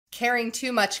caring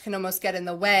too much can almost get in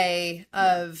the way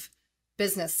of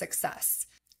business success.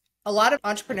 A lot of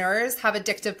entrepreneurs have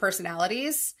addictive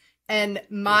personalities, and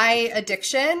my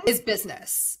addiction is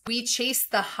business. We chase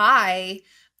the high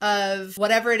of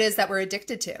whatever it is that we're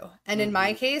addicted to. And in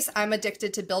my case, I'm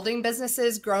addicted to building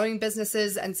businesses, growing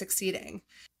businesses, and succeeding.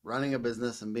 Running a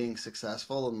business and being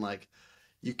successful, and like,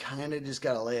 you kind of just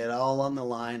got to lay it all on the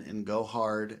line and go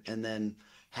hard, and then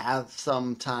have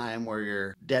some time where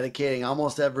you're dedicating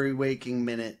almost every waking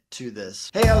minute to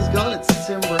this. Hey, how's it going? It's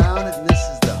Tim Brown, and this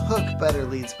is the Hook Better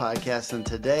Leads podcast. And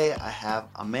today I have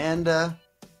Amanda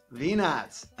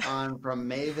Veinott on from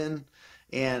Maven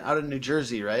and out of New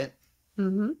Jersey, right?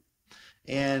 Mm-hmm.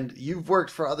 And you've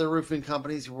worked for other roofing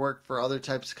companies, you've worked for other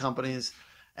types of companies,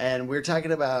 and we're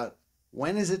talking about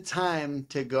when is it time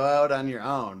to go out on your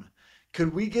own?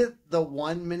 Could we get the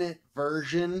 1 minute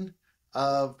version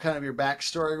of kind of your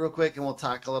backstory real quick, and we'll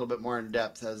talk a little bit more in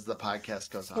depth as the podcast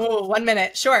goes on. Oh, 1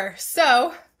 minute. Sure.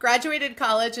 So graduated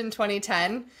college in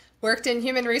 2010, worked in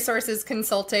human resources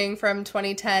consulting from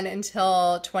 2010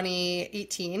 until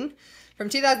 2018. From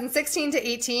 2016 to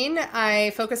 18,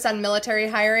 I focused on military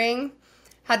hiring,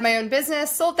 had my own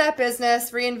business, sold that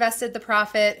business, reinvested the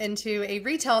profit into a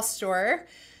retail store.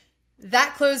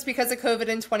 That closed because of COVID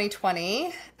in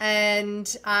 2020,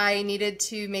 and I needed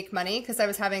to make money because I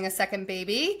was having a second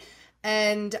baby,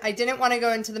 and I didn't want to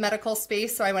go into the medical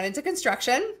space, so I went into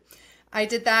construction. I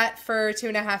did that for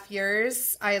 2.5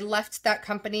 years. I left that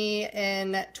company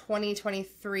in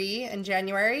 2023 in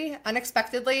January,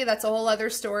 unexpectedly. That's a whole other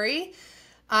story.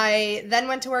 I then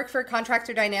went to work for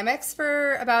Contractor Dynamics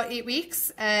for about 8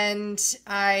 weeks, and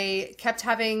I kept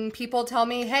having people tell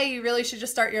me, hey, you really should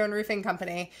just start your own roofing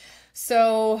company.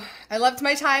 So I loved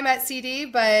my time at CD,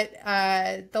 but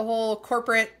the whole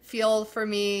corporate field for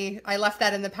me, I left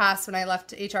that in the past when I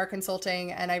left HR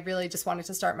consulting, and I really just wanted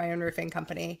to start my own roofing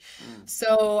company.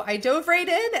 So I dove right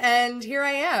in, and here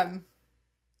I am.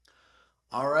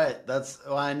 All right.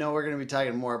 Well, I know we're going to be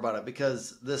talking more about it,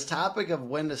 because this topic of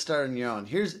when to start on your own,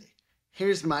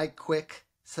 here's my quick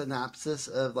synopsis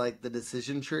of like the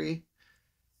decision tree.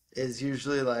 Is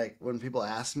usually like when people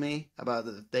ask me about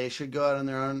if they should go out on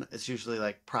their own, it's usually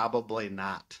like probably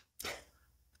not.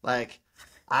 Like,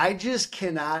 I just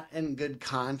cannot in good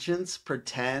conscience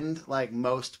pretend like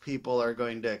most people are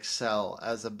going to excel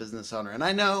as a business owner. And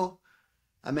I know,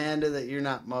 Amanda, that you're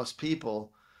not most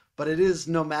people, but it is,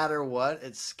 no matter what,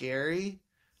 it's scary.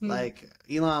 Like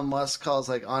Elon Musk calls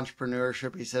like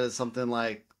entrepreneurship, he said it's something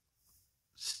like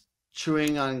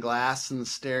chewing on glass and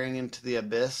staring into the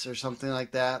abyss or something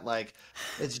like that. Like,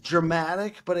 it's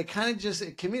dramatic, but it kind of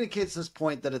it communicates this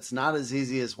point that it's not as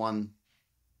easy as one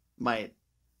might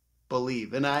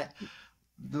believe. And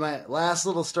my last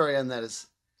little story on that is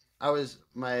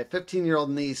my 15-year-old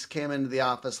niece came into the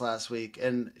office last week,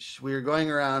 and we were going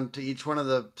around to each one of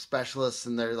the specialists,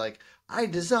 and they're like, I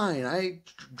design, I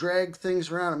drag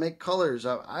things around and make colors,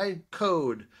 I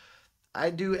code, I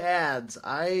do ads,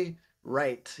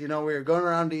 Right. We were going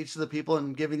around to each of the people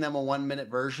and giving them a 1 minute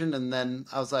version. And then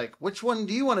I was like, which one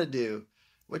do you want to do?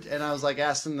 And I was like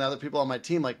asking the other people on my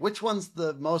team, like, which one's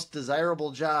the most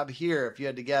desirable job here, if you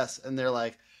had to guess? And they're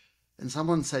like, and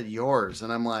someone said yours.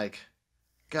 And I'm like,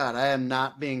 God, I am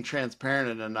not being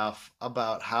transparent enough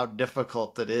about how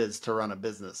difficult it is to run a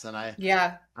business. And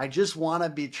I just want to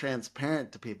be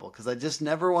transparent to people, because I just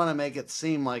never want to make it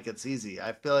seem like it's easy.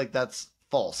 I feel like that's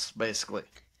false, basically.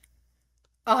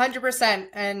 100%.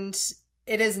 And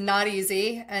it is not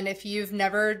easy. And if you've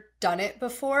never done it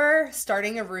before,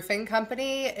 starting a roofing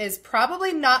company is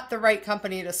probably not the right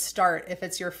company to start if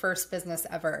it's your first business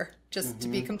ever, just to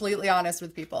be completely honest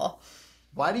with people.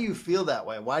 Why do you feel that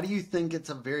way? Why do you think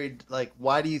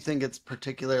why do you think it's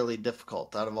particularly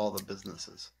difficult out of all the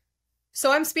businesses?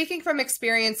 So I'm speaking from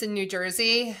experience in New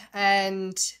Jersey,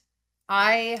 and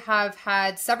I have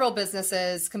had several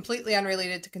businesses completely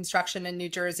unrelated to construction in New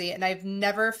Jersey, and I've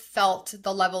never felt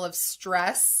the level of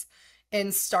stress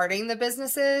in starting the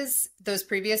businesses, those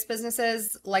previous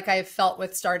businesses, like I've felt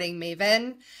with starting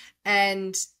Maven.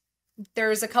 And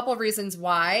there's a couple of reasons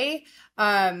why.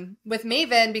 With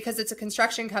Maven, because it's a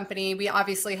construction company, we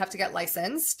obviously have to get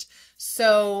licensed.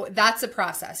 So that's a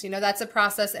process. That's a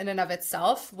process in and of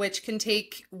itself, which can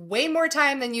take way more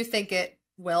time than you think it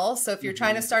will. So if you're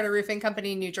trying to start a roofing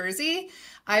company in New Jersey,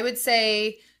 I would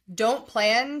say don't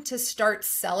plan to start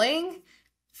selling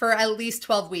for at least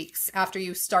 12 weeks after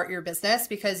you start your business,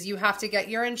 because you have to get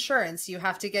your insurance, you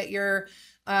have to get your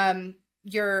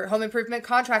home improvement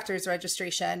contractor's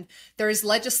registration. There's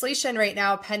legislation right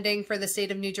now pending for the state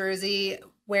of New Jersey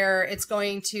where it's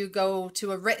going to go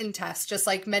to a written test, just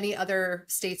like many other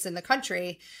states in the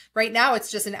country. Right now, it's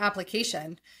just an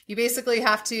application. You basically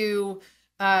have to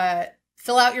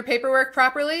fill out your paperwork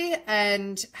properly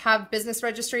and have business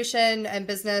registration and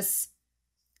business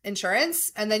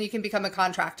insurance, and then you can become a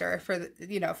contractor for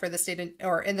for the state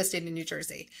or in the state of New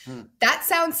Jersey. That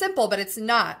sounds simple, but it's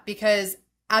not, because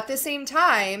at the same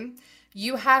time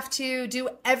you have to do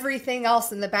everything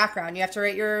else in the background. You have to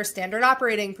write your standard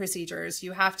operating procedures.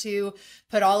 You have to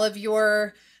put all of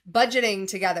your budgeting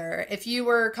together. If you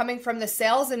were coming from the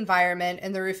sales environment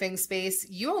in the roofing space,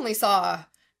 you only saw,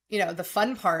 the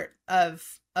fun part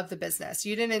of the business.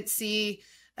 You didn't see,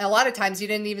 a lot of times you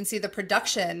didn't even see the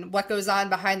production, what goes on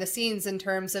behind the scenes in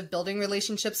terms of building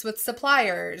relationships with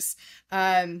suppliers,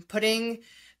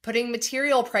 putting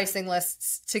material pricing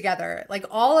lists together. Like,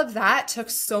 all of that took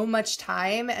so much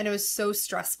time, and it was so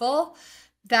stressful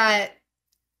that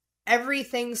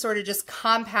everything sort of just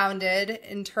compounded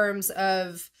in terms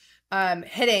of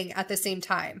hitting at the same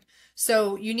time.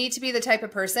 So you need to be the type of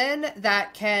person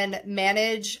that can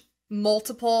manage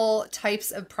multiple types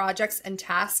of projects and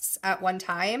tasks at one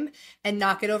time and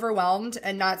not get overwhelmed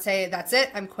and not say, that's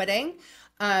it, I'm quitting.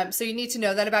 So you need to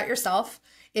know that about yourself.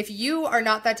 If you are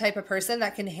not that type of person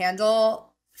that can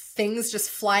handle things just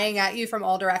flying at you from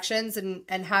all directions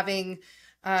and having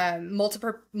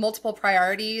multiple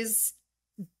priorities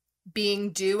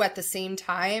being due at the same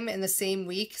time in the same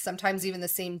week, sometimes even the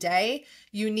same day,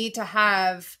 you need to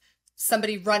have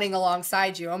somebody running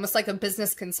alongside you, almost like a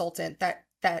business consultant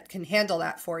that can handle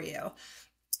that for you.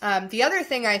 The other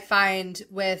thing I find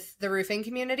with the roofing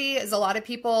community is a lot of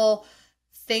people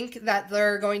think that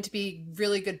they're going to be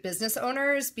really good business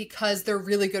owners because they're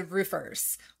really good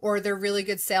roofers or they're really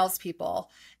good salespeople.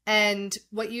 And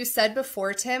what you said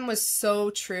before, Tim, was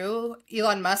so true.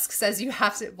 Elon Musk says you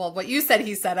have to, well, what you said,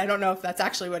 he said, I don't know if that's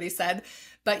actually what he said,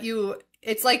 but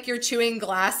it's like you're chewing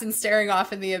glass and staring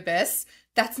off in the abyss.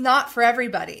 That's not for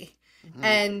everybody. Mm-hmm.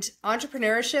 And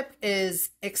entrepreneurship is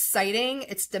exciting.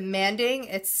 It's demanding.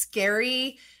 It's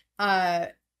scary.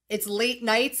 It's late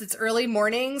nights. It's early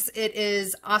mornings. It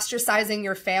is ostracizing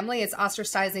your family. It's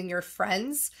ostracizing your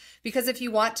friends. Because if you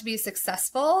want to be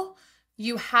successful,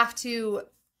 you have to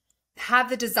have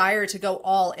the desire to go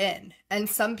all in. And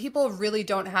some people really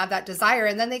don't have that desire.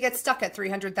 And then they get stuck at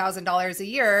 $300,000 a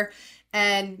year.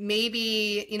 And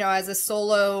maybe, as a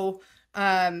solo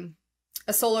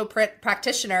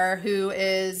practitioner who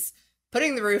is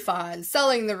putting the roof on,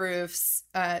 selling the roofs,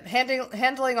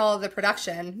 handling all of the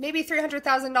production, maybe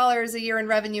 $300,000 a year in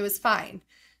revenue is fine.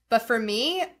 But for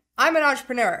me, I'm an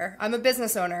entrepreneur. I'm a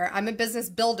business owner. I'm a business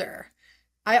builder.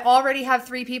 I already have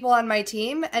 3 people on my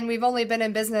team, and we've only been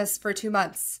in business for 2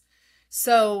 months.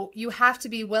 So you have to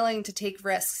be willing to take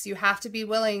risks. You have to be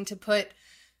willing to put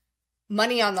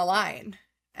money on the line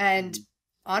and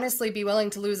honestly be willing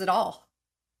to lose it all.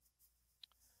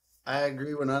 I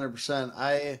agree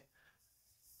 100%.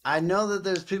 I know that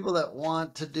there's people that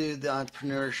want to do the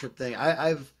entrepreneurship thing.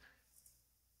 I've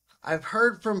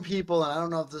heard from people, and I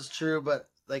don't know if this is true, but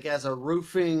like as a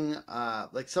roofing,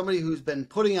 like somebody who's been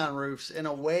putting on roofs, in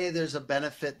a way, there's a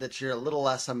benefit that you're a little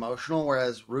less emotional,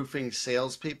 whereas roofing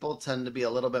salespeople tend to be a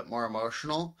little bit more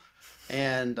emotional.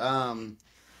 And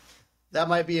that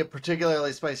might be a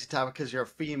particularly spicy topic because you're a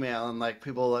female, and like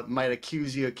people might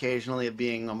accuse you occasionally of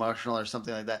being emotional or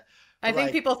something like that. I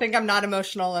think people think I'm not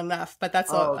emotional enough, but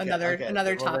that's another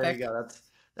well, topic. There you go.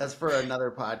 That's for another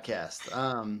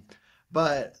podcast.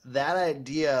 But that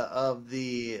idea of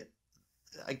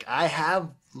like I have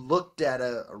looked at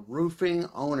a roofing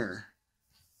owner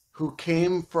who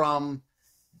came from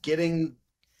doing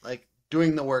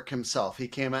the work himself.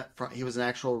 He was an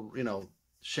actual,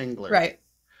 shingler. Right.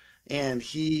 And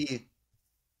he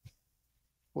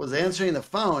was answering the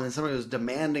phone and somebody was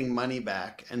demanding money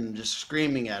back and just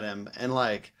screaming at him. And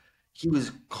like, he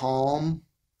was calm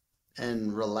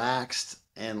and relaxed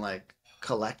and like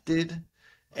collected.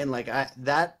 And like,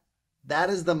 that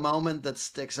is the moment that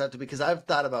sticks out to me, because I've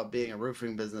thought about being a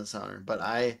roofing business owner, but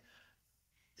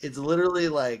it's literally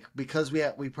like, because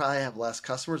we probably have less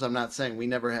customers. I'm not saying we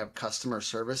never have customer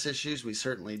service issues. We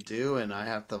certainly do. And I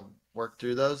have to work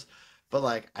through those. But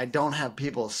like, I don't have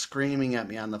people screaming at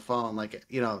me on the phone, like,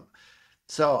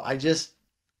 so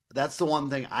that's the one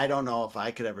thing I don't know if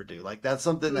I could ever do. Like, that's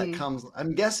something that comes,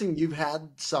 I'm guessing you've had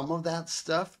some of that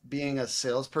stuff being a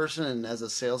salesperson and as a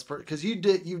salesperson, because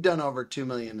you've done over 2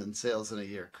 million in sales in a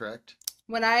year, correct?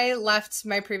 When I left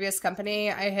my previous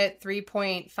company, I hit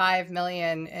 3.5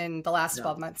 million in the last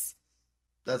 12 months.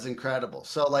 That's incredible.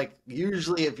 So like,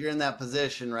 usually if you're in that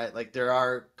position, right, like there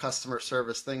are customer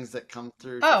service things that come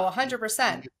through. Oh,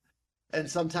 100%. And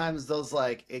sometimes those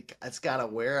like it's got to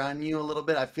wear on you a little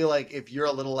bit. I feel like if you're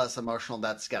a little less emotional,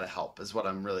 that's got to help, is what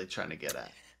I'm really trying to get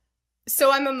at.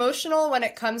 So I'm emotional when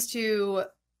it comes to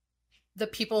the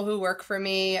people who work for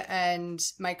me and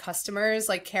my customers,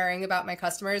 like caring about my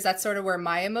customers. That's sort of where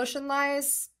my emotion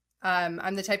lies.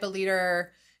 I'm the type of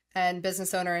leader and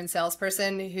business owner and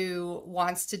salesperson who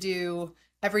wants to do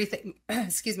everything,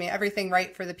 excuse me, everything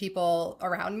right for the people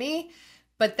around me.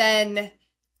 But then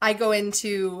I go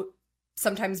into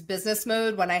sometimes business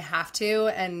mode when I have to,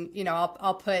 and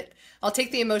I'll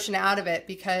take the emotion out of it,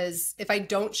 because if I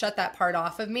don't shut that part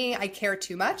off of me, I care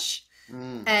too much.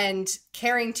 Mm, And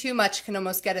caring too much can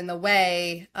almost get in the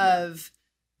way yeah, of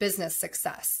business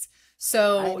success. I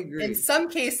So in agree. some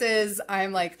cases,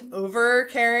 I'm like over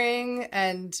caring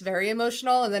and very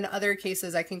emotional. And then other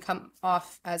cases, I can come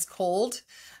off as cold.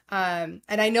 And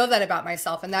I know that about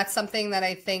myself. And that's something that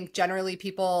I think generally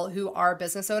people who are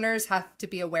business owners have to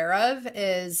be aware of,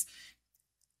 is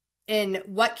in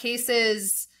what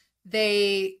cases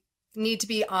they need to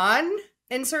be on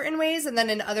in certain ways, and then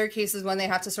in other cases when they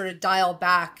have to sort of dial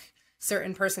back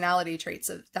certain personality traits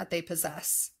that they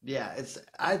possess. Yeah,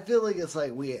 I feel like it's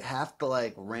like we have to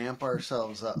like ramp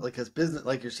ourselves up, like, cuz business,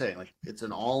 like you're saying, like it's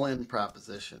an all-in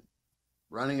proposition.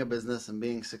 Running a business and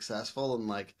being successful, and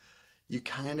like you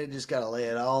kind of just got to lay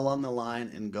it all on the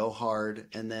line and go hard,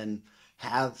 and then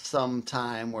have some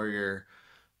time where you're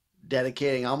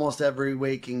dedicating almost every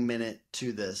waking minute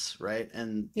to this, right?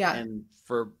 Yeah. And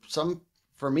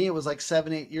for me it was like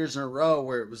 7 8 years in a row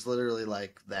where it was literally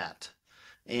like that.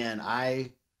 And I'm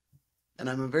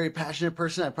a very passionate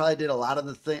person. I probably did a lot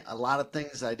of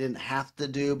things I didn't have to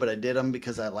do, but I did them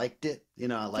because I liked it.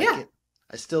 I like Yeah. it.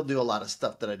 I still do a lot of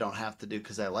stuff that I don't have to do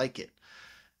because I like it.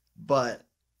 But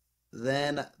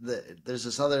then there's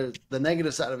the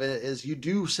negative side of it is you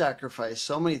do sacrifice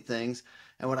so many things.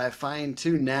 And what I find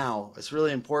too now, it's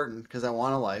really important because I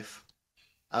want a life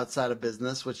outside of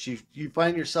business, which you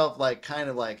find yourself like kind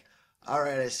of like, all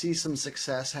right, I see some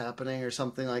success happening or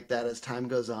something like that as time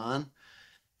goes on.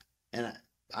 And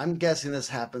I'm guessing this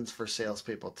happens for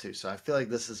salespeople too. So I feel like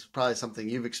this is probably something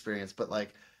you've experienced, but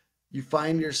like you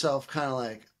find yourself kind of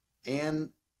like, and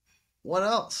what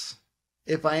else?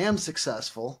 If I am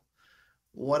successful,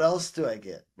 what else do I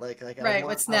get? Like Right.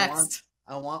 What's next?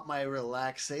 I want my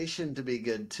relaxation to be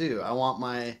good too.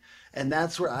 And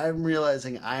that's where I'm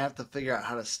realizing I have to figure out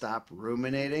how to stop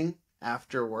ruminating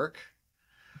after work.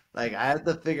 Like I have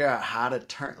to figure out how to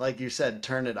turn, like you said,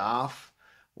 turn it off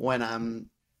when I'm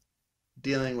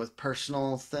dealing with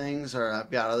personal things or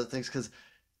I've got other things, because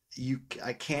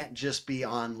I can't just be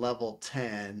on level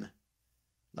 10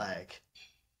 like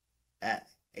at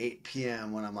 8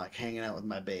 p.m. when I'm like hanging out with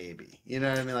my baby. You know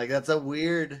what I mean? Like that's a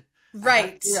weird. I have to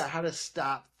Right. figure out how to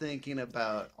stop thinking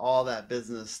about all that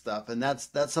business stuff, and that's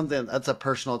something that's a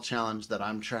personal challenge that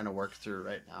I'm trying to work through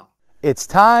right now. It's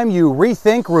time you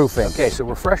rethink roofing. Okay, so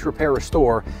Refresh, Repair,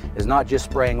 Restore is not just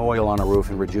spraying oil on a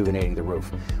roof and rejuvenating the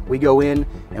roof. We go in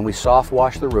and we soft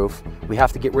wash the roof. We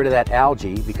have to get rid of that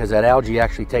algae because that algae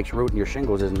actually takes root in your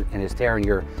shingles and is tearing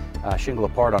your shingle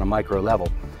apart on a micro level.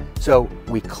 So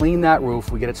we clean that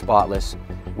roof, we get it spotless.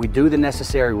 We do the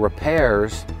necessary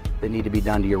repairs that need to be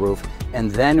done to your roof,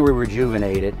 and then we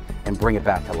rejuvenate it and bring it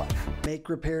back to life. Make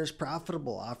repairs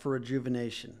profitable. Offer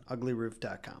rejuvenation.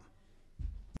 uglyroof.com.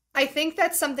 I think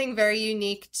that's something very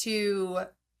unique to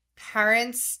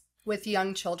parents with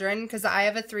young children, because I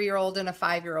have a 3-year-old and a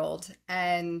 5-year-old,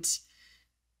 and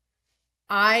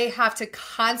I have to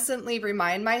constantly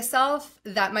remind myself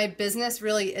that my business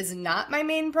really is not my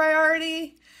main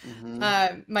priority.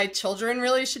 My children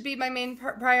really should be my main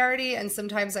priority, and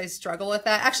sometimes I struggle with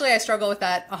that. Actually, I struggle with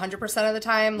that 100% of the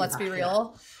time. Let's be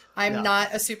real. I'm Yeah.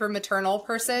 not a super maternal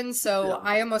person, so Yeah.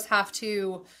 I almost have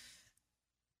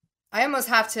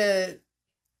to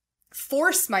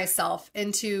force myself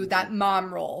into that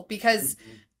mom role, because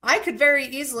I could very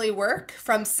easily work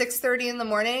from 6:30 in the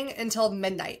morning until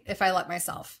midnight if I let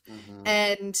myself.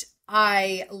 And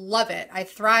I love it. I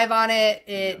thrive on it.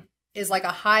 It is like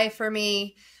a high for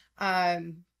me.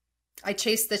 I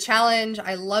chase the challenge.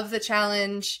 I love the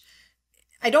challenge.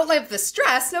 I don't love the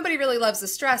stress. Nobody really loves the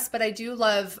stress, but I do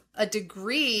love a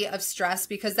degree of stress,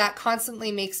 because that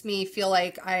constantly makes me feel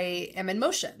like I am in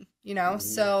motion,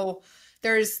 So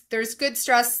there's good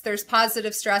stress, there's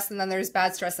positive stress, and then there's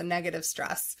bad stress and negative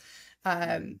stress.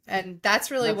 And that's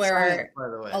really That's where science, by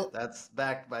the way. That's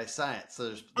backed by science. So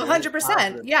there is 100%.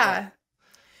 positive stuff. Yeah.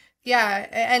 Yeah.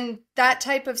 And that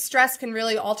type of stress can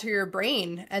really alter your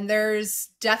brain. And there's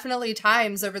definitely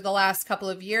times over the last couple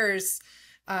of years,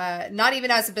 not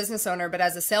even as a business owner, but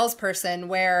as a salesperson,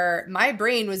 where my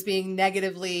brain was being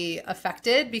negatively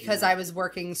affected because I was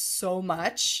working so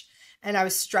much and I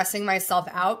was stressing myself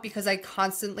out because I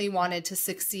constantly wanted to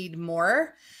succeed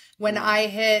more. When I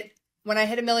hit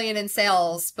 $1 million in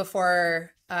sales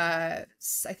before, I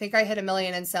think I hit $1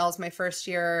 million in sales my first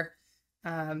year,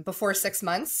 before 6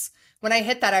 months. When I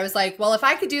hit that, I was like, well, if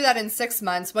I could do that in 6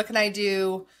 months, what can I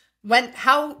do?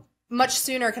 How much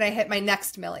sooner can I hit my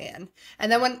next million?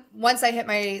 And then once I hit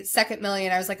my second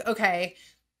million, I was like, okay,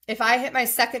 if I hit my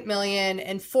second million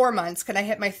in 4 months, could I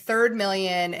hit my third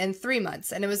million in 3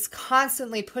 months? And it was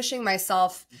constantly pushing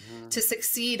myself to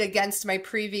succeed against my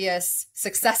previous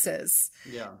successes.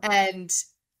 Yeah. And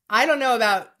I don't know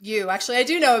about you. Actually, I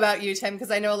do know about you, Tim,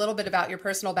 because I know a little bit about your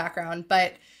personal background,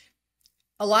 but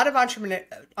a lot of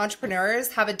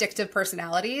entrepreneurs have addictive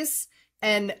personalities,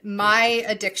 and my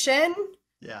addiction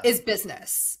is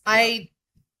business. Yeah. I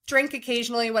drink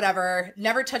occasionally, whatever,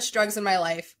 never touched drugs in my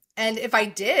life. And if I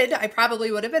did, I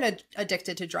probably would have been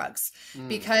addicted to drugs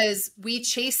because we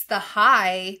chase the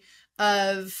high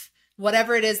of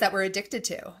whatever it is that we're addicted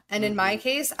to. And in my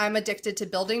case, I'm addicted to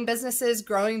building businesses,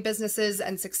 growing businesses,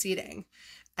 and succeeding.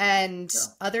 And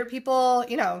other people,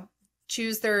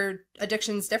 choose their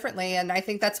addictions differently. And I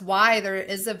think that's why there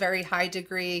is a very high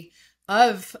degree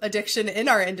of addiction in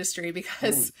our industry,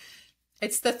 because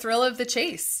it's the thrill of the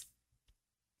chase.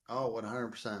 Oh,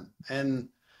 100%. And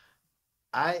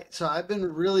I've been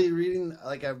really reading,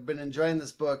 like I've been enjoying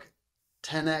this book,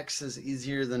 10X is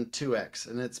Easier Than 2X.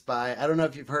 And it's by, I don't know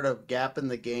if you've heard of Gap in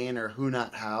the Gain or Who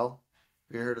Not How.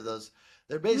 Have you heard of those?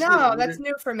 They're basically that's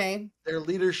new for me. They're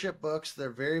leadership books.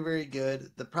 They're very, very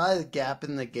good. Probably the Gap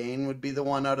in the Gain would be the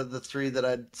one out of the three that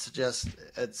I'd suggest.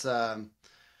 It's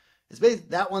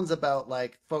that one's about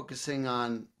like focusing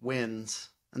on wins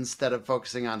instead of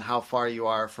focusing on how far you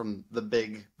are from the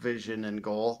big vision and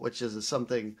goal, which is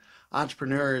something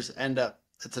entrepreneurs end up,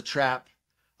 it's a trap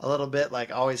a little bit,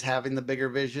 like always having the bigger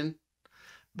vision,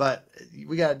 but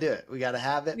we got to do it. We got to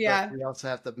have it. Yeah. But we also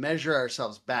have to measure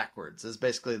ourselves backwards is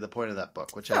basically the point of that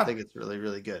book, which I think is really,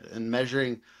 really good. And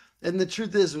measuring, and the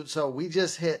truth is, so we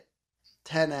just hit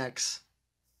 10X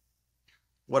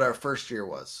what our first year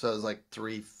was. So it was like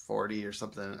 340 or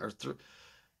something, or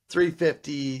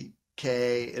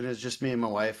 350K, and it was just me and my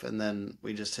wife, and then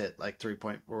we just hit like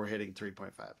we're hitting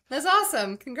 3.5. That's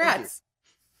awesome. Congrats.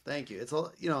 Thank you. It's a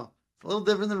little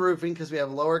different than roofing because we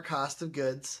have lower cost of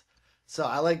goods. So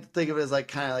I like to think of it as like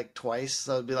kind of like twice.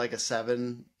 So it'd be like a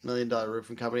 $7 million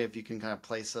roofing company if you can kind of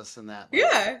place us in that.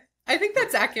 Yeah, I think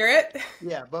that's accurate.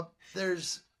 Yeah, but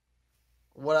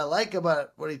what I like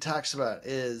about what he talks about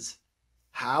is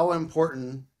how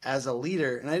important as a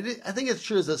leader, and I think it's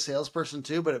true as a salesperson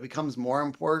too, but it becomes more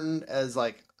important as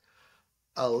like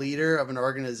a leader of an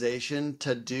organization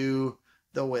to do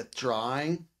the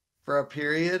withdrawing for a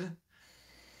period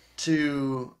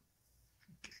because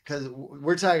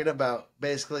we're talking about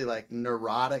basically like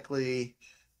neurotically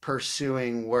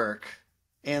pursuing work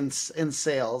and in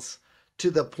sales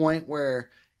to the point where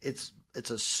it's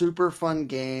a super fun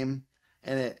game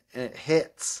and it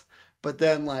hits. But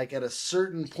then like at a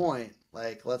certain point,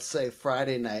 like let's say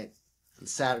Friday night and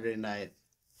Saturday night,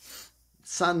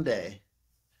 Sunday,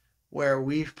 where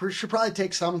we should probably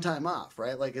take some time off,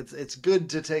 right? Like it's good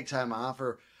to take time off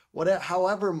or whatever,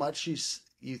 however much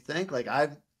you think. Like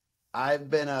I've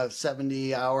been a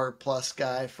 70-hour plus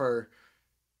guy for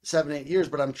 7-8 years,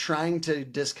 but I'm trying to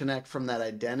disconnect from that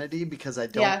identity because I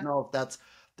don't know if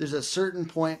there's a certain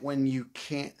point when you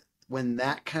can't, when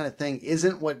that kind of thing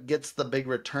isn't what gets the big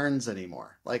returns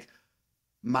anymore. Like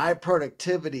my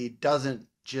productivity doesn't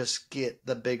just get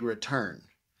the big return.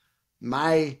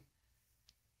 My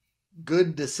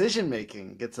good decision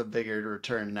making gets a bigger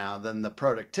return now than the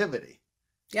productivity.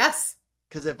 Yes.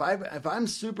 Because if I'm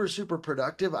super, super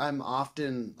productive, I'm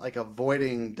often like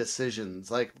avoiding decisions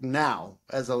like now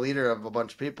as a leader of a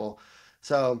bunch of people.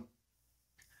 So,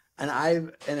 and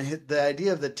the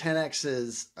idea of the 10X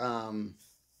is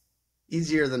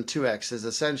easier than 2X is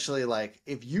essentially like,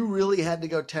 if you really had to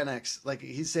go 10X, like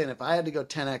he's saying, if I had to go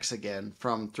 10X again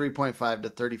from 3.5 to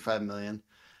 35 million,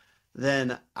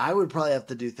 then I would probably have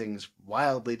to do things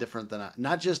wildly different than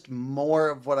not just more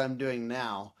of what I'm doing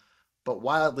now, but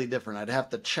wildly different. I'd have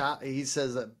to he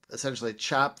says essentially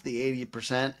chop the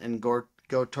 80% and go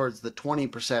towards the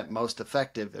 20% most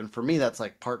effective. And for me, that's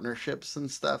like partnerships and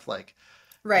stuff like,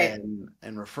 right.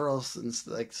 And referrals and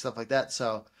like stuff like that.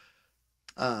 So,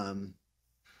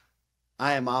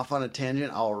 I am off on a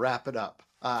tangent. I'll wrap it up.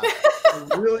 I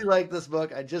really like this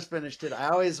book. I just finished it.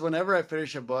 Whenever I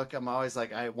finish a book, I'm always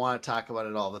like, I want to talk about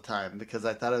it all the time because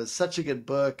I thought it was such a good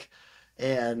book.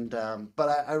 And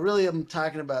but I really am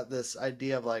talking about this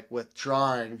idea of like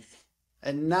withdrawing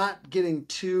and not getting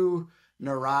too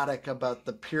neurotic about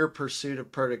the pure pursuit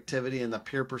of productivity and the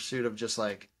pure pursuit of just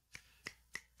like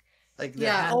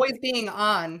Yeah, always being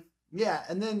on. yeah.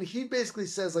 And then he basically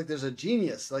says like there's a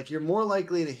genius, like you're more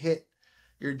likely to hit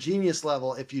your genius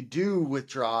level if you do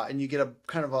withdraw and you get a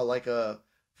kind of a like a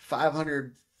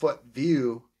 500-foot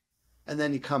view and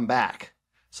then you come back.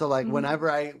 So like whenever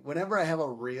I have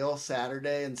a real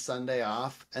Saturday and Sunday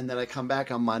off and then I come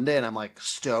back on Monday and I'm like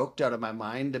stoked out of my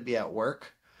mind to be at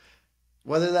work,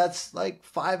 whether that's like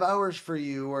 5 hours for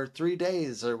you or 3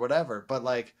 days or whatever, but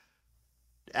like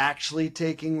actually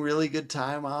taking really good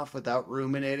time off without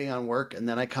ruminating on work and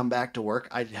then I come back to work,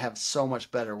 I have so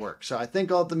much better work. So I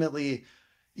think ultimately,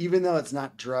 even though it's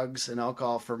not drugs and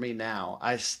alcohol for me now,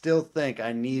 I still think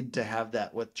I need to have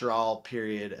that withdrawal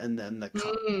period and then the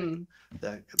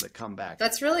comeback.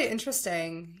 That's really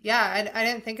interesting. Yeah, I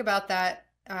didn't think about that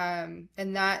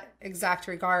in that exact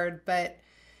regard, but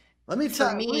Let me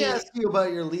ask you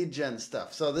about your lead gen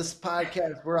stuff. So this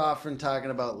podcast, we're often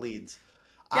talking about leads.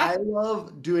 yeah. I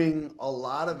love doing a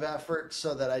lot of effort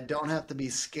so that I don't have to be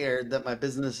scared that my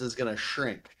business is going to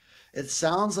shrink. It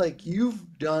sounds like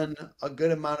you've done a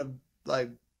good amount of like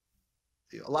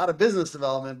a lot of business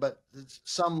development, but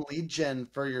some lead gen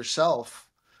for yourself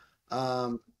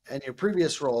and your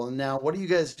previous role. And now, what are you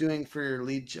guys doing for your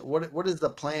lead gen? What is the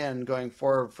plan going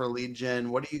forward for lead gen?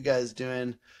 What are you guys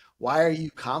doing? Why are you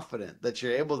confident that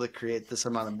you're able to create this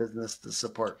amount of business to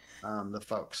support the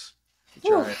folks?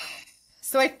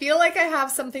 So I feel like I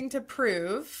have something to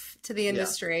prove to the Yeah.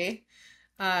 industry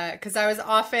because I was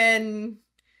often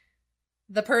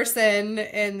the person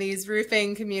in these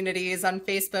roofing communities on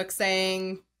Facebook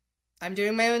saying, I'm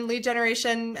doing my own lead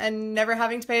generation and never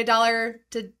having to pay $1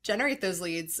 to generate those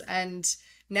leads. And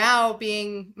now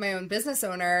being my own business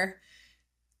owner,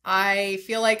 I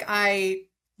feel like I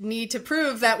need to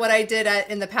prove that what I did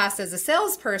in the past as a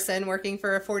salesperson working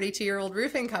for a 42-year-old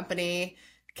roofing company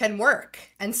can work.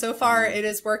 And so far it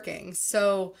is working.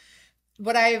 So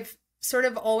what I've sort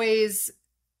of always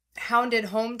hounded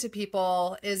home to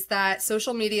people is that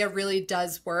social media really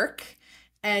does work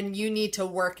and you need to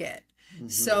work it.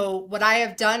 So what I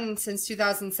have done since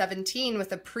 2017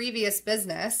 with a previous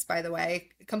business, by the way,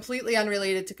 completely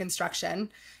unrelated to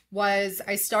construction, was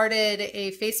I started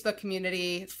a Facebook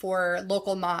community for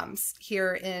local moms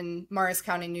here in Morris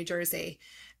County, New Jersey.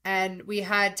 And we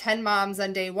had 10 moms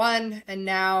on day one, and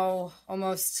now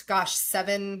almost,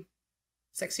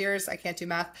 6 years, I can't do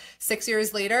math, 6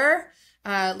 years later,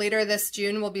 later this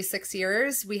June will be 6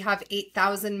 years, we have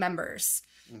 8,000 members.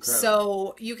 Incredible.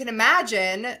 So you can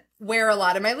imagine where a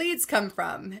lot of my leads come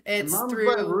from. It's Moms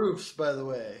through by roofs, by the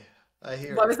way. I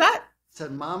hear. What was that? It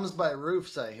said moms by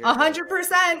roofs. I hear.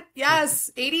 100%. Yes.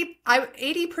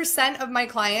 80% of my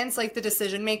clients, like the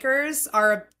decision makers,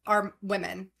 are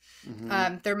women.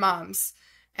 They're moms.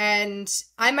 And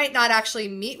I might not actually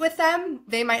meet with them.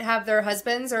 They might have their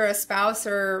husbands or a spouse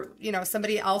or,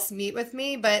 somebody else meet with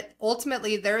me. But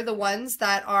ultimately, they're the ones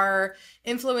that are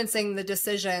influencing the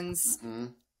decisions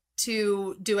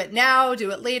to do it now,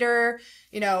 do it later.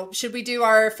 Should we do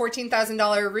our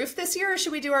 $14,000 roof this year or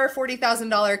should we do our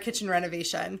 $40,000 kitchen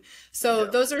renovation? So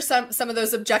those are some of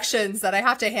those objections that I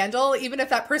have to handle, even if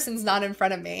that person's not in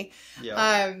front of me.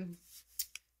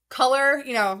 Color,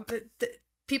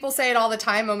 people say it all the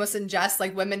time, almost in jest,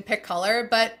 like women pick color,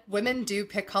 but women do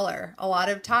pick color. A lot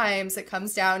of times it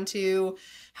comes down to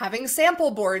having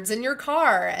sample boards in your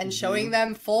car and showing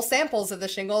them full samples of the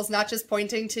shingles, not just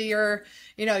pointing to your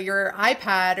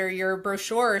iPad or your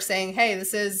brochure saying, hey,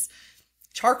 this is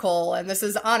charcoal and this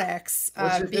is onyx.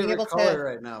 What's your favorite color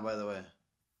right now, by the way?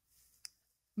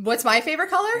 What's my favorite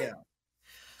color?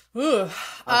 Yeah. Ooh.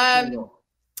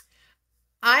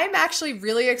 I'm actually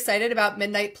really excited about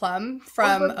Midnight Plum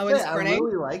from Owens Corning. I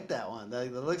really like that one.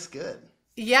 That looks good.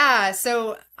 Yeah,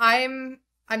 so I'm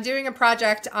doing a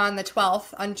project on the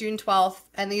 12th, on June 12th,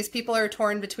 and these people are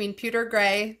torn between Pewter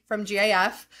Gray from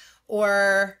GAF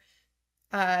or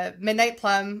Midnight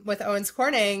Plum with Owens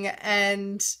Corning,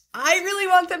 and I really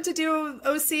want them to do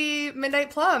OC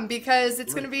Midnight Plum because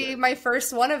it's going to be my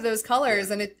first one of those colors,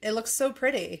 and it looks so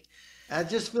pretty. I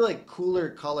just feel like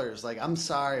cooler colors. Like, I'm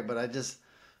sorry, but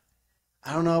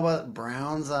I don't know about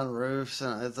browns on roofs,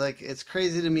 and it's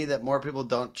crazy to me that more people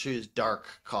don't choose dark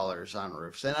colors on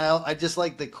roofs. And I just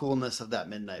like the coolness of that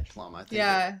Midnight Plum. I think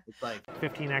it's like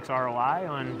 15x ROI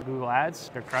on Google Ads.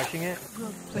 They're crushing it.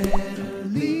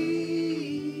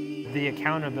 The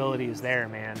accountability is there,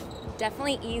 man.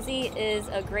 Definitely easy is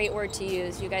a great word to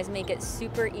use. You guys make it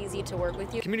super easy to work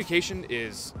with you. Communication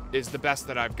is the best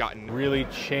that I've gotten. Really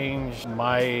changed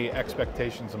my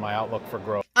expectations and my outlook for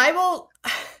growth. I'll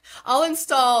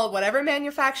install whatever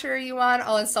manufacturer you want.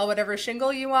 I'll install whatever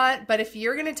shingle you want. But if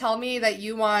you're going to tell me that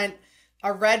you want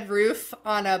a red roof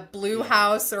on a blue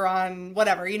house or on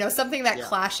whatever, something that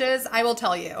clashes, I will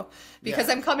tell you, because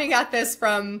I'm coming at this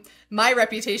from my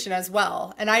reputation as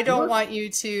well. And I don't want you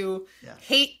to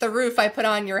hate the roof I put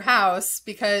on your house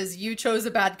because you chose a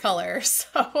bad color.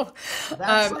 So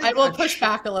I will push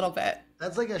back a little bit.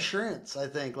 That's like assurance, I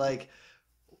think. Like,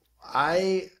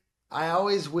 I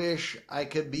always wish I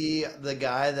could be the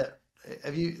guy that,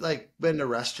 have you been to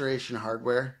Restoration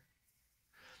Hardware?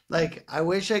 Like, I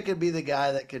wish I could be the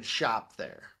guy that could shop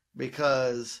there,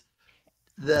 because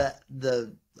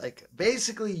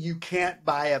basically you can't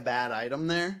buy a bad item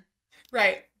there.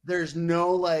 Right. There's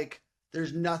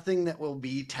nothing that will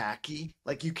be tacky.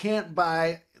 Like, you can't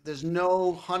buy, there's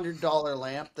no $100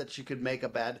 lamp that you could make a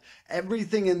bad.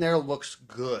 Everything in there looks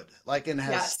good, and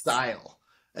has style.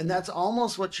 And that's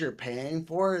almost what you're paying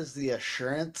for, is the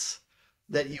assurance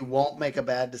that you won't make a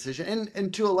bad decision.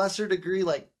 And to a lesser degree,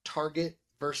 like Target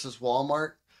versus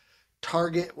Walmart.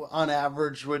 Target on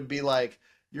average would be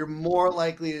you're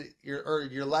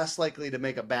less likely to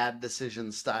make a bad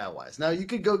decision style wise. Now you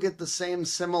could go get the same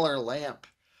similar lamp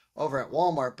over at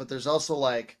Walmart, but there's also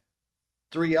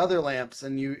 3 other lamps,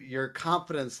 and your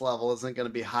confidence level isn't going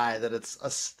to be high that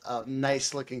it's a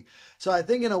nice looking. So I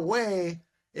think in a way,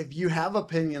 if you have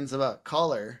opinions about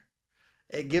color,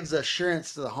 it gives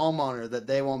assurance to the homeowner that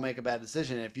they won't make a bad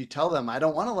decision. If you tell them, I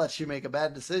don't want to let you make a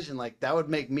bad decision, that would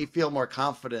make me feel more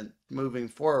confident moving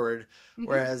forward. Mm-hmm.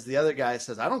 Whereas the other guy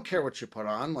says, I don't care what you put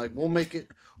on. We'll make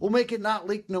it not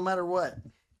leak no matter what.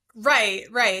 Right.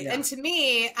 Yeah. And to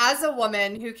me, as a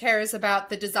woman who cares about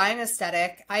the design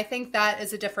aesthetic, I think that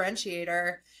is a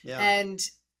differentiator. Yeah. And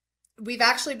we've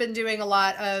actually been doing a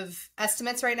lot of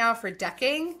estimates right now for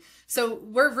decking. So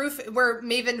we're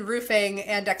Maven Roofing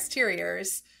and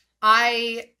Exteriors.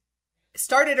 I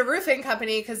started a roofing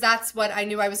company because that's what I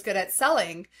knew I was good at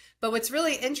selling. But what's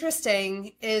really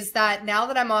interesting is that now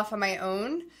that I'm off on my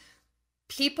own,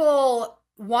 people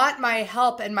want my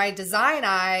help and my design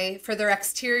eye for their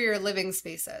exterior living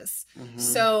spaces. Mm-hmm.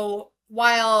 So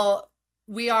while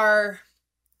we are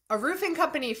a roofing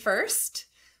company first,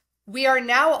 we are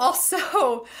now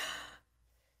also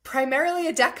primarily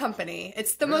a deck company.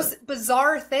 It's the most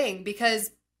bizarre thing, because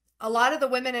a lot of the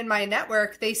women in my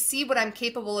network, they see what I'm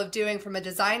capable of doing from a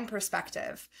design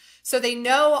perspective. So they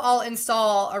know I'll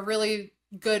install a really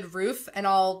good roof and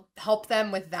I'll help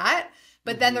them with that.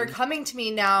 But then they're coming to me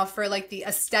now for the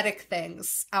aesthetic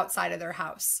things outside of their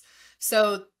house.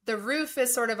 So the roof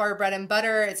is sort of our bread and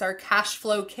butter. It's our cash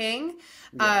flow king.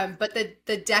 Yeah. But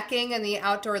the decking and the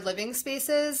outdoor living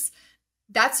spaces,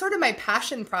 that's sort of my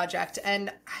passion project.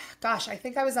 And gosh, I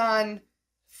think I was on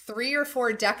 3 or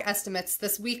 4 deck estimates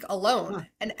this week alone. Huh.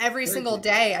 And every single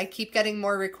day I keep getting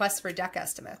more requests for deck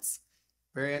estimates.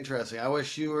 Very interesting. I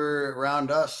wish you were around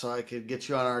us so I could get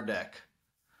you on our deck.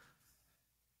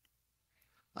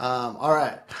 All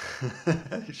right.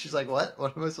 She's like, what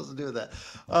am I supposed to do with that?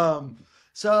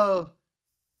 So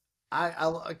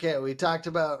okay, we talked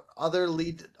about other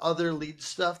lead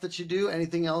stuff that you do.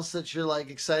 Anything else that you're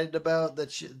excited about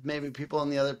that maybe people in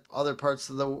the other parts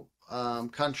of the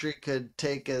country could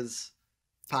take as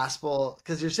possible?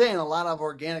 Because you're saying a lot of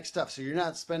organic stuff, so you're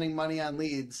not spending money on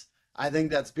leads. I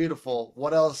think that's beautiful.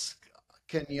 What else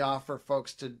can you offer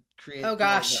folks to create? Oh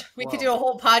gosh, we could do a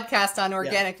whole podcast on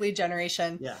organic lead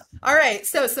generation. Yeah. All right,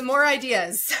 so some more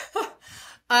ideas.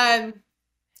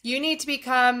 You need to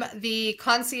become the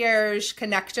concierge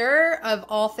connector of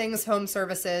all things home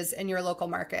services in your local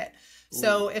market. Ooh.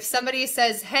 So if somebody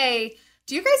says, hey,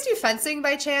 do you guys do fencing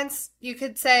by chance? You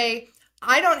could say,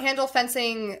 I don't handle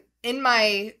fencing in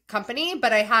my company,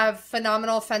 but I have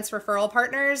phenomenal fence referral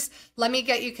partners. Let me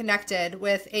get you connected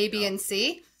with A, B, and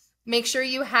C. Make sure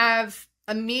you have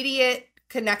immediate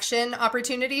connection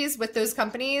opportunities with those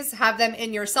companies. Have them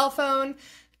in your cell phone.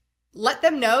 Let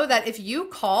them know that if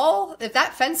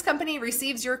that fence company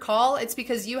receives your call, it's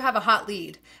because you have a hot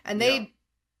lead, and they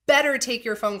better take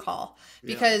your phone call,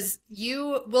 because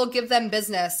you will give them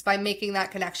business by making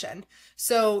that connection.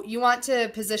 So you want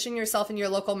to position yourself in your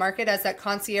local market as that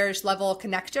concierge level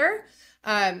connector.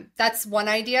 That's one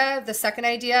idea. The second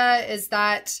idea is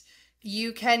that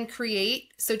you can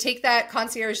create, so take that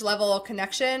concierge level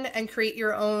connection and create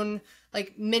your own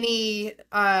like mini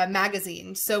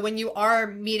magazine. So when you are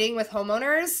meeting with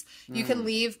homeowners, you can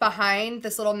leave behind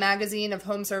this little magazine of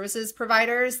home services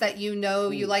providers that you know,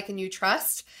 you like, and you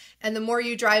trust. And the more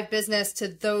you drive business to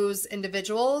those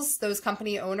individuals, those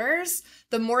company owners,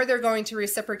 the more they're going to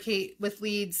reciprocate with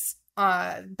leads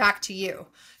back to you.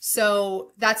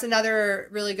 So that's another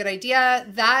really good idea.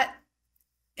 That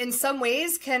in some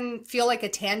ways can feel like a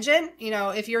tangent. You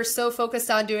know, if you're so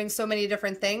focused on doing so many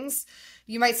different things,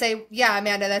 you might say, yeah,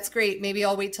 Amanda, that's great. Maybe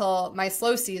I'll wait till my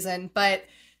slow season. But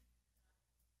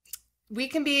we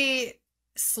can be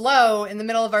slow in the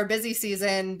middle of our busy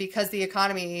season because the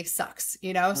economy sucks,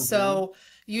 you know? So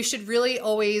you should really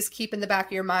always keep in the back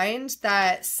of your mind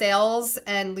that sales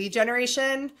and lead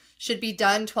generation should be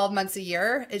done 12 months a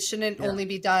year. It shouldn't only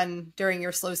be done during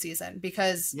your slow season,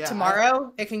 because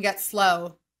tomorrow it can get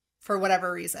slow for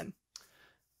whatever reason.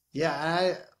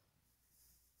 Yeah,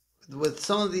 with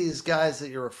some of these guys that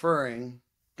you're referring,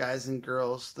 guys and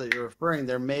girls that you're referring,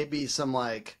 there may be some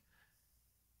like,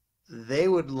 they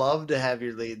would love to have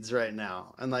your leads right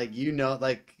now. And like, you know,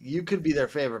 like you could be their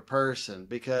favorite person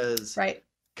because,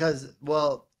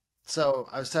 well, so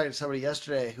I was talking to somebody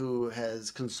yesterday who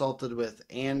has consulted with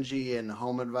Angie and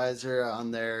Home Advisor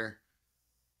on their,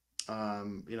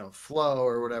 you know, flow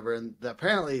or whatever. And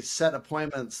apparently set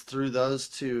appointments through those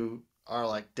two are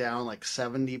like down like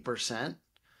 70%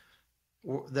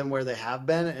 than where they have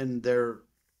been, and they're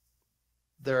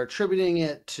attributing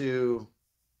it to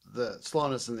the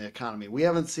slowness in the economy. We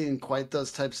haven't seen quite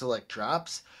those types of like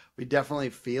drops. We definitely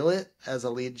feel it as a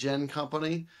lead gen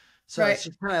company. So it's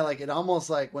just kind of like, it almost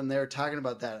like when they were talking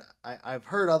about that, I've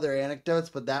heard other anecdotes,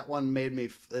 but that one made me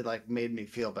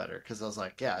feel better, because I was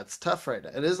like, yeah, it's tough right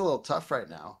now. It is a little tough right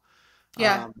now.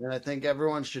 Yeah. And I think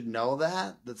everyone should know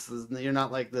that. You're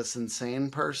not like this insane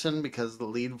person, because the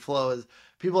lead flow is,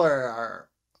 people are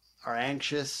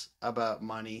anxious about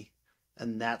money,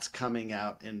 and that's coming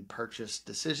out in purchase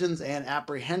decisions and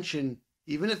apprehension.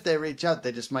 Even if they reach out,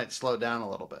 they just might slow down a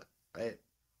little bit, right?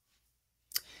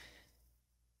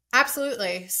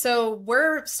 Absolutely. So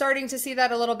we're starting to see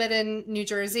that a little bit in New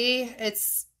Jersey.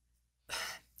 It's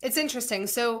interesting.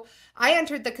 So I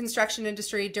entered the construction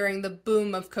industry during the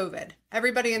boom of COVID.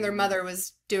 Everybody and their mother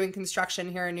was doing construction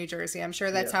here in New Jersey. I'm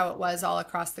sure that's how it was all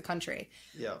across the country.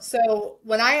 Yeah. So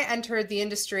when I entered the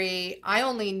industry, I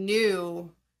only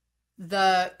knew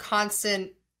the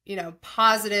constant, you know,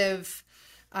 positive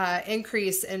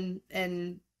increase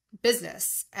in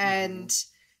business. And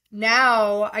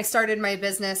now I started my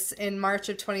business in March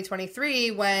of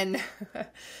 2023 when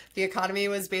the economy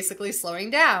was basically slowing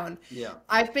down. Yeah.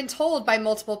 I've been told by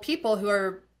multiple people who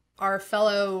are our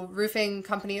fellow roofing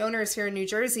company owners here in New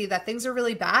Jersey that things are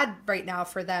really bad right now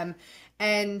for them.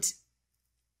 And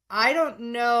I don't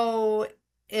know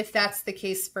if that's the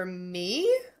case for me,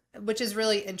 which is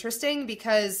really interesting,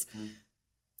 because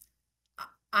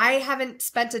I haven't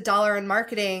spent $1 in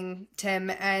marketing,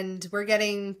 Tim, and we're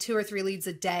getting 2 or 3 leads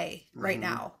a day right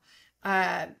now.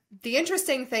 The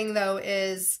interesting thing, though,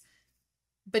 is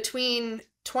between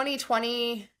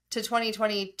 2020 to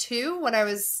 2022, when I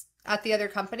was at the other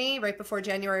company right before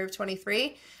January of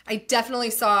 23, I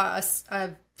definitely saw a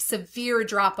severe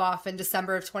drop off in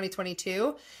December of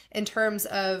 2022 in terms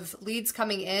of leads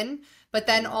coming in, but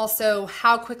then also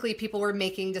how quickly people were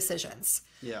making decisions.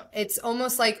 Yeah. It's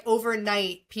almost like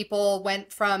overnight, people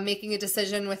went from making a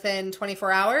decision within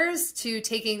 24 hours to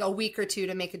taking a week or 2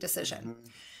 to make a decision.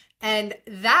 And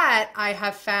that I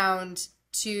have found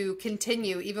to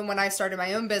continue even when I started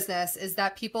my own business, is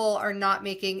that people are not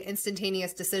making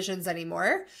instantaneous decisions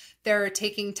anymore. They're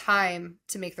taking time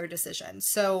to make their decisions.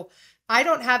 So I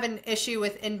don't have an issue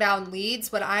with inbound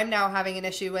leads. What I'm now having an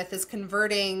issue with is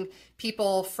converting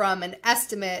people from an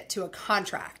estimate to a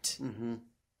contract.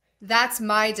 That's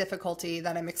my difficulty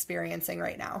that I'm experiencing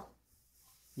right now.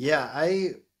 Yeah,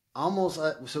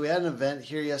 so we had an event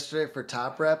here yesterday for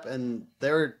Top Rep, and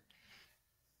they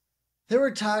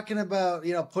were talking about,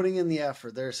 you know, putting in the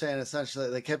effort. They're saying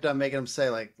essentially, they kept on making them say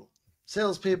like,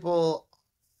 salespeople,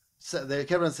 they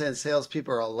kept on saying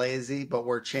salespeople are lazy, but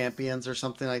we're champions or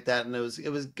something like that. And it was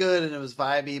good and it was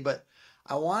vibey, but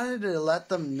I wanted to let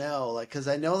them know, like, because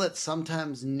I know that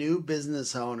sometimes new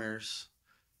business owners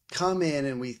come in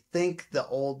and we think the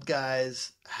old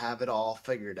guys have it all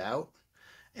figured out.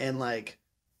 And like,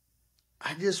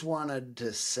 I just wanted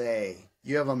to say,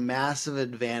 you have a massive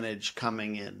advantage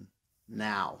coming in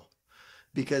now,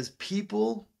 because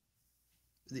people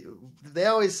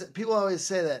always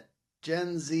say that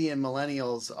Gen Z and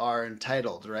millennials are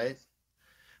entitled, right?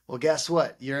 Well, guess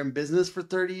what? You're in business for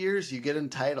 30 years, you get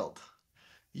entitled.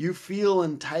 you feel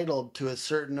entitled to a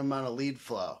certain amount of lead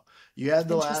flow. You had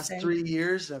the last Interesting. 3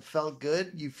 years and it felt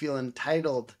good. You feel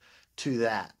entitled to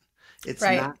that. It's Right.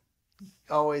 not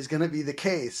always going to be the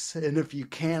case. And if you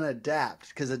can adapt,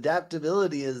 because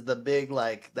adaptability is the big,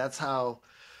 like, that's how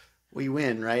we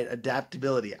win, right?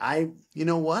 Adaptability. You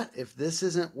know what? If this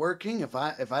isn't working, if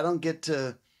I don't get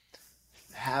to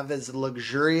have as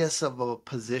luxurious of a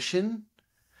position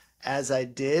as I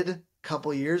did a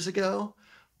couple years ago,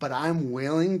 but I'm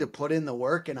willing to put in the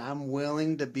work and I'm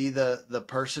willing to be the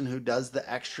person who does the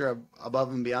extra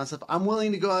above and beyond stuff. I'm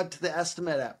willing to go out to the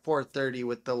estimate at 4:30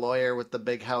 with the lawyer with the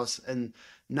big house and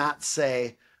not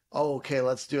say, "Oh, okay,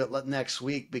 let's do it next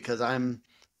week because I'm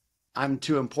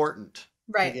too important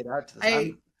to Right. get out to this." I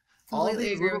I'm all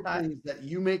completely these agree with little that. things that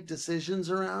you make decisions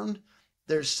around.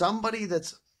 There's somebody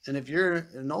that's, and if you're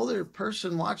an older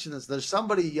person watching this, there's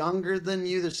somebody younger than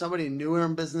you, there's somebody newer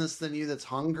in business than you that's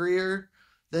hungrier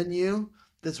than you,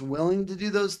 that's willing to do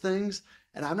those things.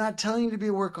 And I'm not telling you to be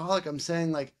a workaholic. I'm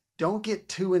saying, like, don't get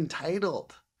too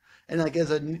entitled. And like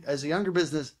as a younger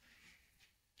business,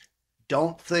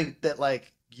 don't think that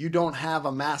like you don't have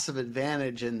a massive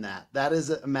advantage in that. That is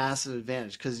a massive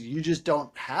advantage because you just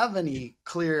don't have any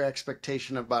clear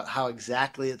expectation about how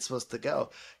exactly it's supposed to go,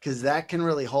 because that can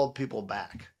really hold people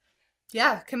back.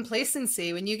 Yeah,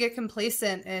 complacency. When you get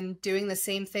complacent and doing the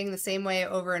same thing the same way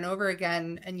over and over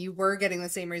again, and you were getting the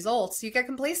same results, you get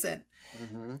complacent.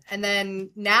 Hmm. And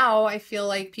then now I feel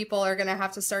like people are going to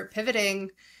have to start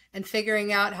pivoting and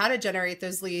figuring out how to generate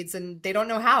those leads. And they don't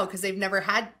know how because they've never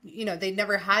had, they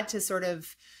never had to sort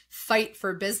of fight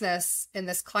for business in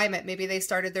this climate. Maybe they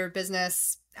started their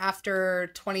business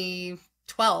after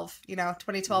 2012.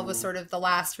 2012 was Hmm. sort of the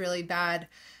last really bad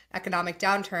economic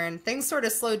downturn. Things sort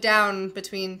of slowed down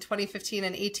between 2015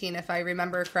 and 18, if I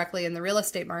remember correctly, in the real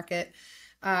estate market.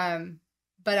 Um,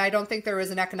 but I don't think there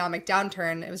was an economic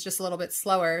downturn. It was just a little bit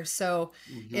slower. So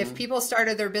if Hmm. people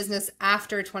started their business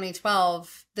after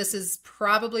 2012, this is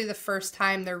probably the first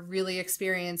time they're really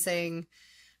experiencing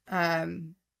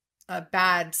um, a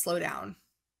bad slowdown.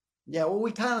 Yeah, well,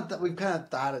 we've kind of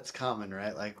thought it's coming,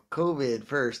 right? Like COVID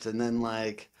first, and then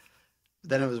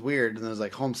then it was weird, and it was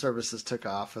like home services took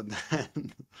off, and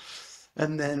then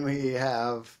and then we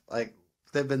have like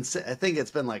I think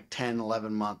it's been like 10,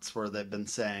 11 months where they've been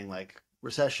saying like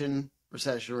recession,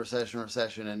 recession, recession,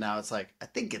 recession, and now it's like I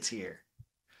think it's here.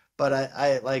 But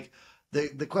I like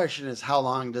the question is how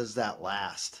long does that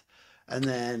last? And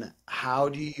then how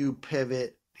do you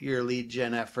pivot your lead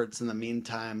gen efforts in the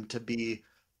meantime to be,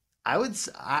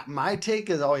 my take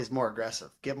is always more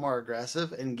aggressive. Get more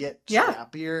aggressive and get Yeah.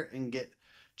 scrappier and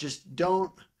just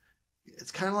don't,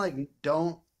 it's kind of like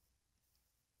don't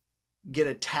get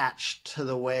attached to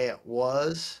the way it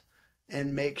was,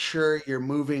 and make sure you're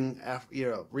moving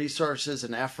resources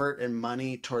and effort and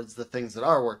money towards the things that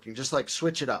are working. Just like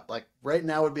switch it up. Like right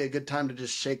now would be a good time to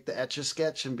just shake the etch a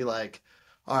sketch and be like,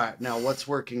 all right, now what's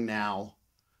working now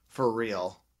for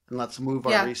real, and let's move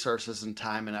our Yeah. resources and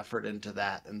time and effort into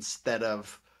that instead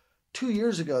of 2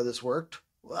 years ago this worked.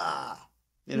 Wow.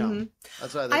 you know hmm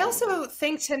that's what I I think about also it.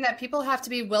 think, Tim, that people have to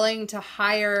be willing to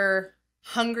hire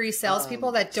hungry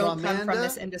salespeople that So don't come from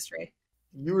this Amanda, industry.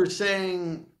 you were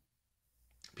saying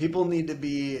people need to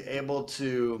be able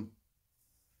to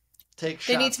take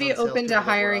They need to shots be on open to salespeople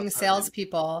that were hiring outside of the industry.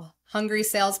 salespeople, hungry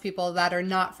salespeople that are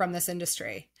not from this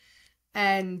industry.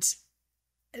 And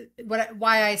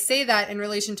why I say that in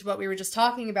relation to what we were just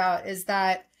talking about is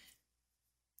that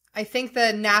I think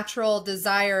the natural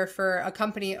desire for a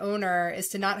company owner is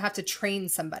to not have to train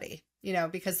somebody,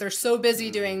 because they're so busy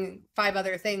Mm, doing five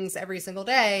other things every single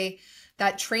day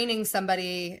that training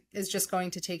somebody is just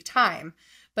going to take time.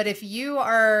 But if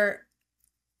you're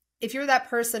that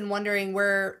person wondering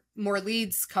where more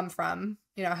leads come from,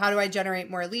 how do I generate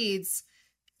more leads?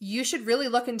 You should really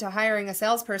look into hiring a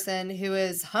salesperson who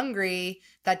is hungry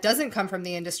that doesn't come from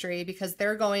the industry, because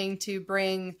they're going to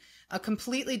bring a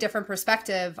completely different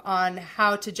perspective on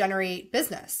how to generate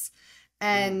business.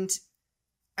 mm, And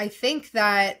I think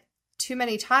that too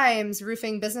many times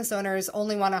roofing business owners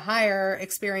only want to hire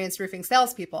experienced roofing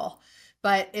salespeople.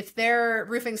 But if their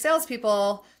roofing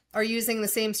salespeople are using the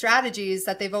same strategies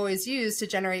that they've always used to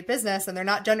generate business and they're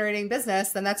not generating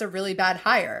business, then that's a really bad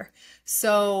hire.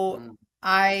 So mm.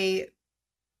 I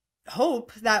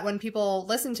hope that when people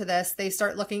listen to this, they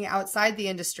start looking outside the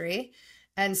industry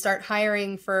and start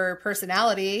hiring for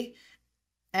personality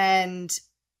and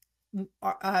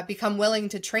become willing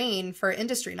to train for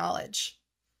industry knowledge.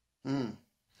 Mm.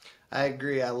 I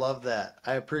agree. I love that.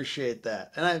 I appreciate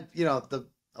that. And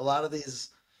a lot of these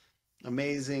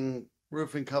amazing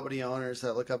roofing company owners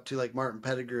that look up to, like Martin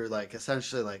Pettigrew, like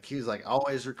essentially like he was like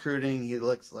always recruiting. He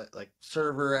looks like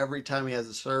server every time he has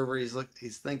a server.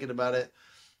 He's thinking about it.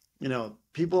 You know,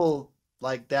 people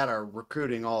like that are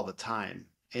recruiting all the time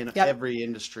in Yep. every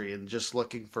industry and just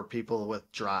looking for people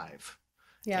with drive.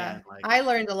 Yeah. And like, I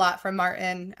learned a lot from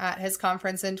Martin at his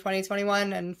conference in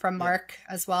 2021 and from Mark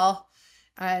as well.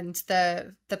 And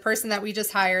the person that we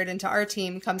just hired into our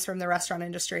team comes from the restaurant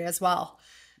industry as well.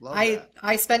 love I that.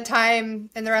 I spent time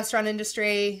in the restaurant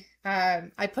industry.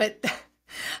 I put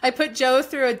I put Joe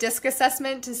through a DISC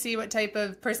assessment to see what type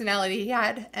of personality he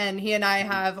had, and he and I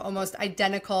have almost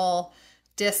identical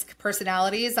DISC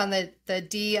personalities on the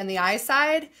D and the I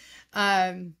side.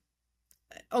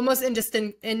 Almost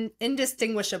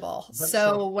indistinguishable. That's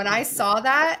So when I saw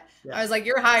that, Yeah. I was like,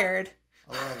 "You're hired."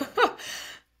 I love it.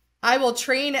 I will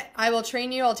train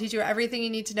you. I'll teach you everything you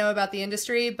need to know about the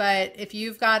industry, but if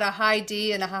you've got a high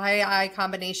D and a high I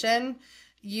combination,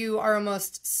 you are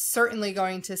almost certainly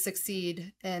going to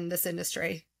succeed in this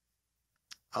industry.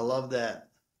 I love that.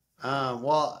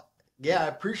 Well, yeah, I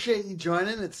appreciate you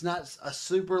joining. It's not a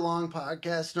super long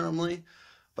podcast normally,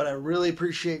 but I really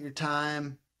appreciate your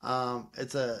time.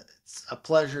 It's a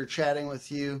pleasure chatting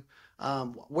with you.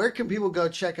 Where can people go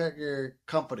check out your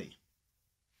company?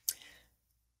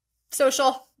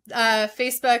 Social,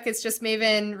 Facebook, it's just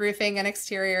Maven Roofing and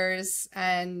Exteriors.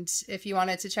 And if you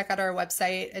wanted to check out our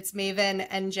website, it's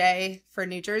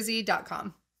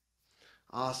mavennjfornewjersey.com.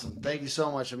 Awesome. Thank you so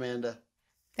much, Amanda.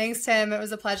 Thanks, Tim. It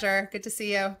was a pleasure. Good to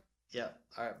see you. Yeah.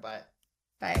 All right. Bye.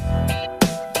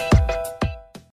 Bye.